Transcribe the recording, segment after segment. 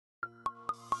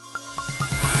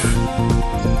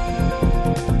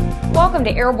Welcome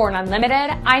to Airborne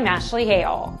Unlimited. I'm Ashley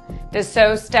Hale.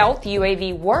 Dassault stealth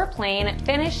UAV warplane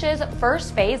finishes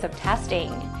first phase of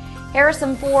testing.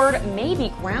 Harrison Ford may be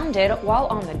grounded while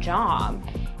on the job,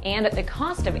 and the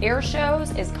cost of air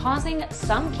shows is causing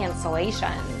some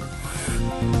cancellation.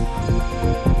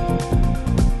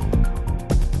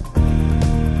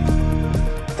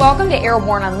 Welcome to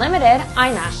Airborne Unlimited.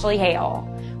 I'm Ashley Hale.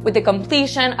 With the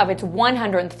completion of its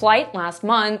 100th flight last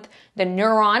month, the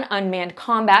nEUROn unmanned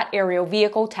combat aerial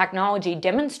vehicle technology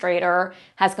demonstrator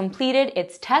has completed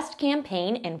its test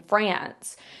campaign in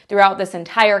France. Throughout this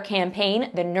entire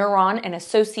campaign, the nEUROn and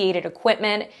associated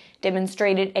equipment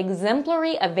demonstrated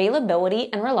exemplary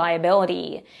availability and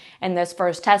reliability. In this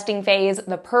first testing phase,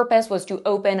 the purpose was to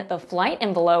open the flight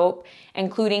envelope,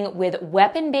 including with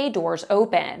weapon bay doors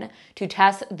open, to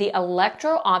test the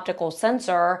electro-optical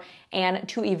sensor and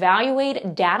to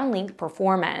evaluate data link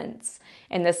performance.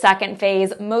 In the second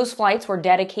phase, most flights were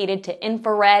dedicated to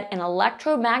infrared and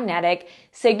electromagnetic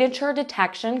signature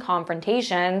detection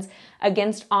confrontations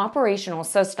against operational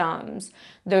systems.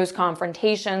 Those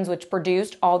confrontations, which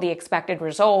produced all the expected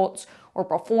results, were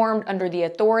performed under the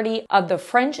authority of the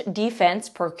French Defense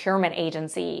Procurement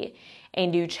Agency. A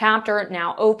new chapter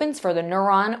now opens for the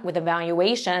nEUROn with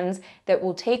evaluations that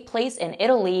will take place in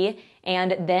Italy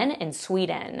and then in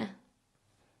Sweden.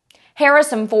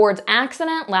 Harrison Ford's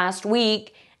accident last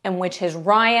week, in which his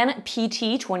Ryan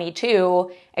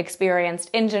PT-22 experienced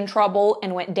engine trouble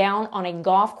and went down on a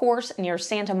golf course near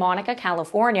Santa Monica,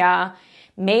 California,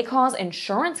 may cause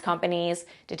insurance companies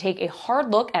to take a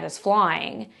hard look at his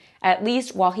flying, at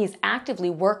least while he's actively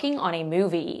working on a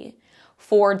movie.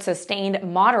 Ford sustained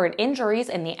moderate injuries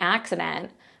in the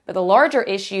accident, but the larger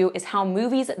issue is how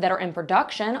movies that are in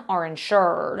production are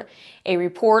insured. A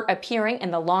report appearing in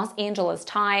the Los Angeles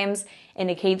Times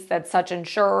indicates that such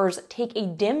insurers take a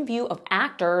dim view of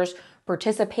actors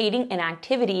participating in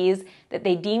activities that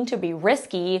they deem to be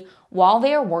risky while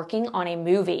they are working on a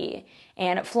movie.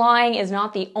 And flying is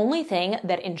not the only thing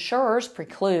that insurers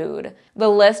preclude. The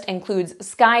list includes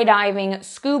skydiving,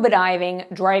 scuba diving,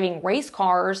 driving race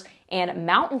cars, and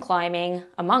mountain climbing,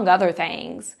 among other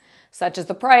things. Such as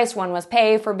the price one must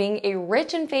pay for being a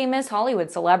rich and famous Hollywood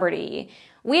celebrity.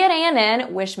 We at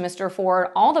ANN wish Mr. Ford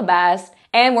all the best,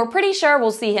 and we're pretty sure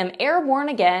we'll see him airborne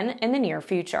again in the near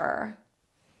future.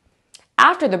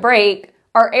 After the break,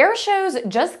 are air shows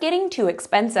just getting too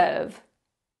expensive?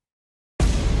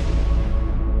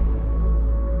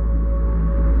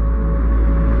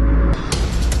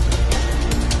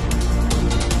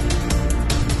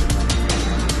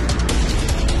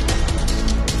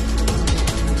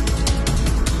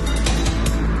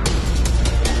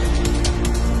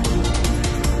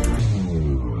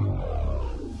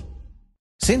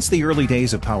 Since the early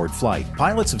days of powered flight,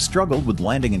 pilots have struggled with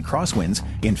landing in crosswinds.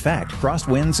 In fact,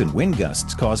 crosswinds and wind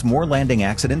gusts cause more landing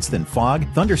accidents than fog,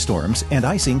 thunderstorms, and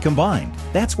icing combined.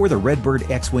 That's where the Redbird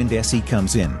XWind SE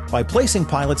comes in. By placing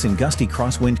pilots in gusty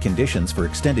crosswind conditions for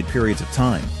extended periods of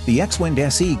time, the XWind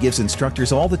SE gives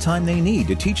instructors all the time they need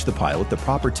to teach the pilot the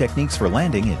proper techniques for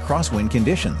landing in crosswind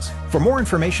conditions. For more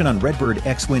information on Redbird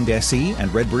XWind SE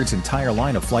and Redbird's entire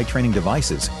line of flight training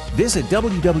devices, visit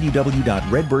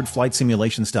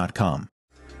www.redbirdflightsimulations.com.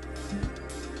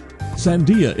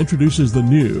 Sandia introduces the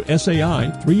new SAI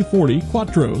 340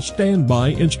 Quattro standby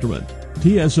instrument.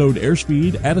 TSO'd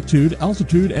airspeed, attitude,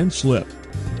 altitude, and slip.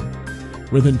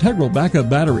 With integral backup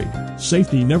battery,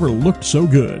 safety never looked so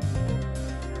good.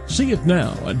 See it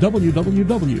now at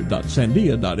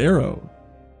www.sandia.aero.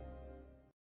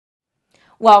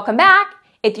 Welcome back.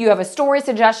 If you have a story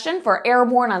suggestion for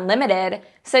Airborne Unlimited,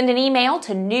 send an email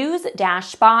to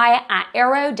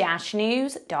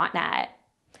news-spy@aero-news.net.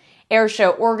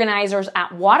 Airshow organizers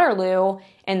at Waterloo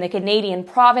in the Canadian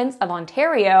province of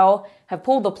Ontario have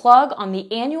pulled the plug on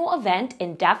the annual event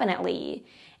indefinitely.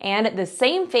 And the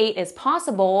same fate is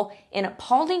possible in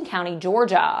Paulding County,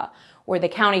 Georgia, where the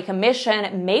county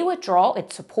commission may withdraw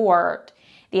its support.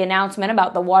 The announcement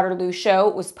about the Waterloo show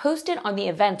was posted on the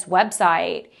event's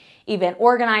website. Event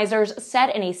organizers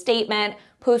said in a statement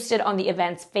posted on the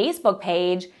event's Facebook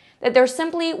page that there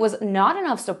simply was not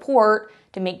enough support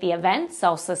to make the event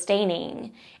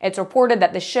self-sustaining. It's reported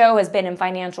that the show has been in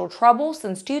financial trouble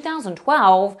since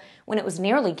 2012 when it was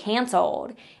nearly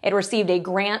canceled. It received a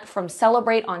grant from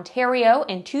Celebrate Ontario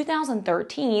in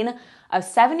 2013 of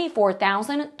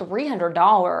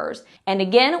 $74,300 and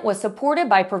again was supported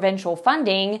by provincial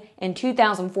funding in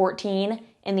 2014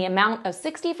 in the amount of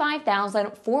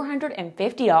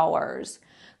 $65,450.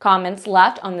 Comments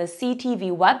left on the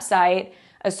CTV website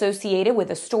associated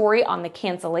with a story on the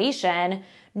cancellation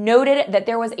noted that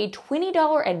there was a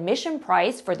 $20 admission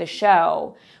price for the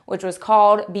show, which was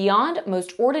called Beyond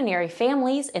Most Ordinary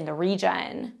Families in the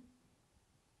Region.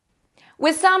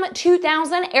 With some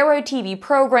 2,000 Aero-TV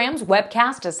programs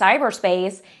webcast to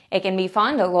cyberspace, it can be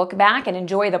fun to look back and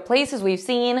enjoy the places we've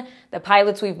seen, the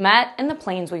pilots we've met, and the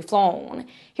planes we've flown.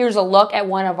 Here's a look at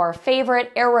one of our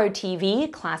favorite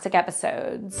Aero-TV classic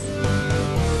episodes.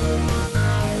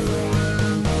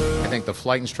 I think the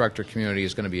flight instructor community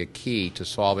is going to be a key to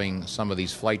solving some of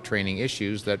these flight training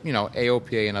issues that,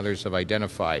 AOPA and others have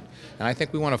identified. And I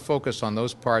think we want to focus on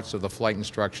those parts of the flight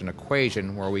instruction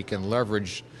equation where we can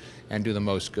leverage and do the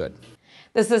most good.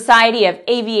 The Society of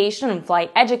Aviation and Flight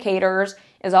Educators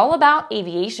is all about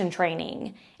aviation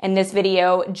training. In this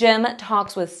video, Jim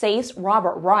talks with SAFE's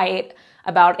Robert Wright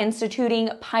about instituting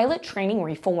pilot training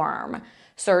reform.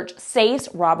 Search SAFE's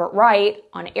Robert Wright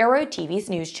on Aero-TV's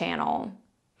news channel.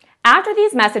 After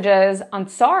these messages,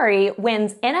 Ansari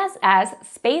wins NSS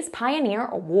Space Pioneer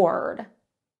Award.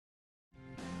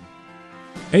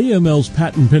 AML's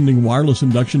patent-pending wireless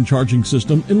induction charging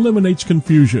system eliminates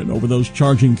confusion over those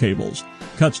charging cables,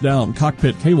 cuts down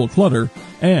cockpit cable clutter,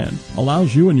 and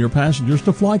allows you and your passengers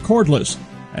to fly cordless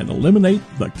and eliminate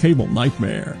the cable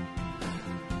nightmare.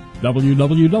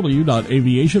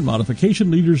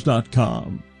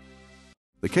 www.aviationmodificationleaders.com.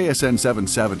 The KSN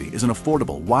 770 is an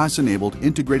affordable WAS-enabled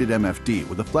integrated MFD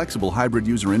with a flexible hybrid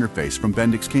user interface from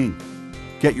Bendix King.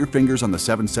 Get your fingers on the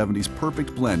 770's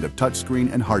perfect blend of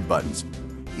touchscreen and hard buttons.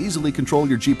 Easily control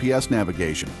your GPS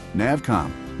navigation,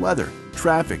 Navcom, weather,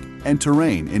 traffic, and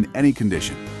terrain in any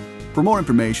condition. For more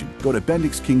information, go to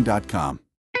bendixking.com.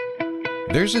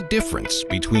 There's a difference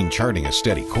between charting a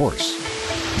steady course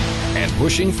and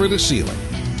pushing for the ceiling.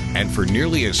 And for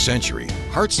nearly a century,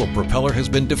 Hartzell Propeller has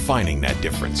been defining that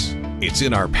difference. It's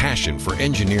in our passion for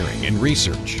engineering and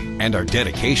research and our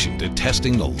dedication to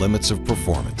testing the limits of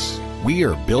performance. We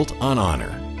are built on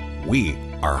honor. We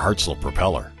are Hartzell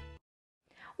Propeller.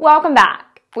 Welcome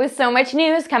back. With so much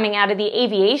news coming out of the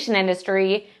aviation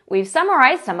industry, we've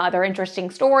summarized some other interesting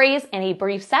stories in a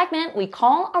brief segment we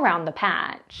call Around the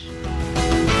Patch.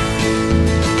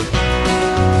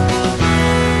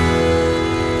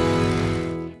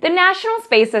 The National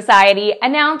Space Society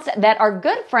announced that our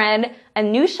good friend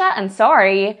Anousheh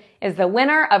Ansari is the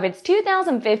winner of its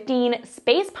 2015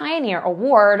 Space Pioneer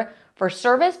Award for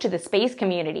service to the space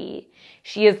community.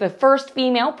 She is the first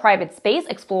female private space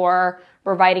explorer,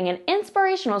 providing an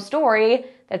inspirational story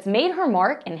that's made her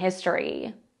mark in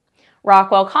history.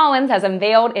 Rockwell Collins has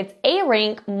unveiled its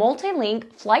ARINC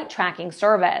MultiLink flight tracking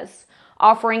service,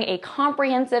 offering a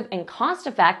comprehensive and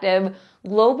cost-effective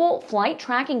global flight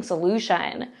tracking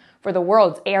solution for the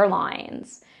world's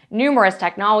airlines. Numerous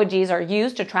technologies are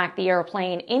used to track the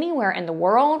airplane anywhere in the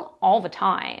world all the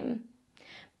time.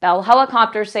 Bell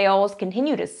helicopter sales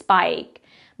continue to spike.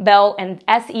 Bell and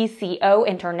SECO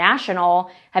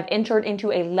International have entered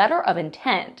into a letter of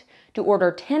intent to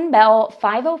order 10 Bell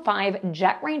 505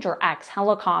 Jet Ranger X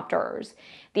helicopters.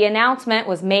 The announcement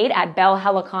was made at Bell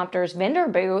Helicopter's vendor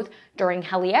booth during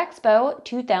Heli Expo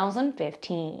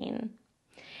 2015.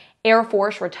 Air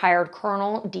Force retired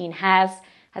Colonel Dean Hess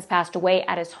has passed away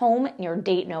at his home near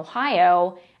Dayton,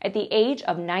 Ohio, at the age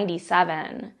of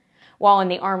 97. While in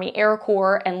the Army Air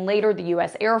Corps and later the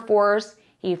U.S. Air Force,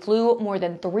 he flew more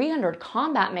than 300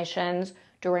 combat missions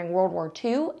during World War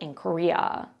II in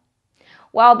Korea.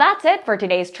 Well, that's it for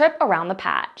today's trip around the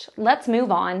patch. Let's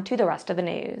move on to the rest of the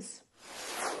news.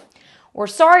 We're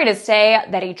sorry to say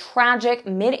that a tragic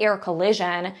mid-air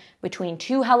collision between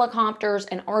two helicopters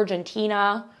in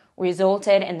Argentina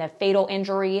resulted in the fatal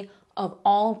injury of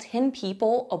all 10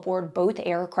 people aboard both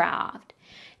aircraft.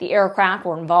 The aircraft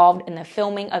were involved in the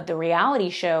filming of the reality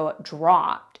show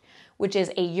Dropped, which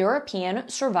is a European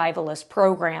survivalist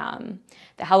program.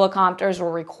 The helicopters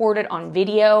were recorded on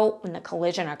video when the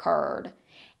collision occurred.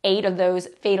 8 of those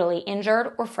fatally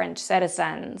injured were French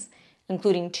citizens,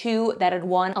 including 2 that had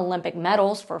won Olympic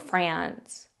medals for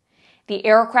France. The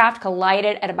aircraft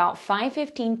collided at about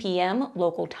 5:15 p.m.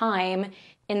 local time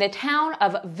in the town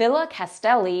of Villa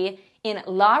Castelli in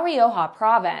La Rioja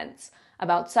province,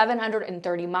 about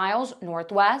 730 miles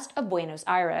northwest of Buenos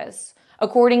Aires,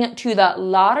 according to the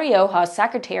La Rioja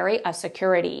Secretary of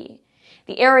Security.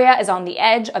 The area is on the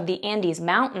edge of the Andes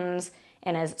Mountains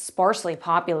and is sparsely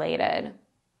populated.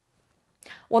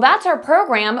 Well, that's our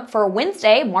program for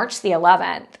Wednesday, March the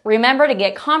 11th. Remember to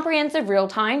get comprehensive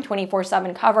real-time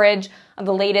 24/7 coverage of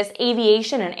the latest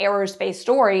aviation and aerospace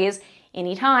stories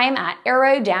anytime at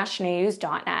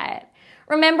aero-news.net.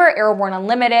 Remember, Airborne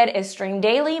Unlimited is streamed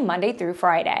daily, Monday through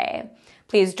Friday.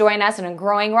 Please join us in a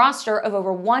growing roster of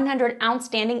over 100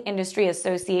 outstanding industry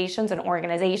associations and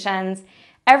organizations.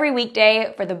 every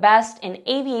weekday for the best in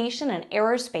aviation and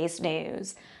aerospace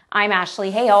news. I'm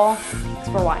Ashley Hale. Thanks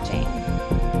for watching.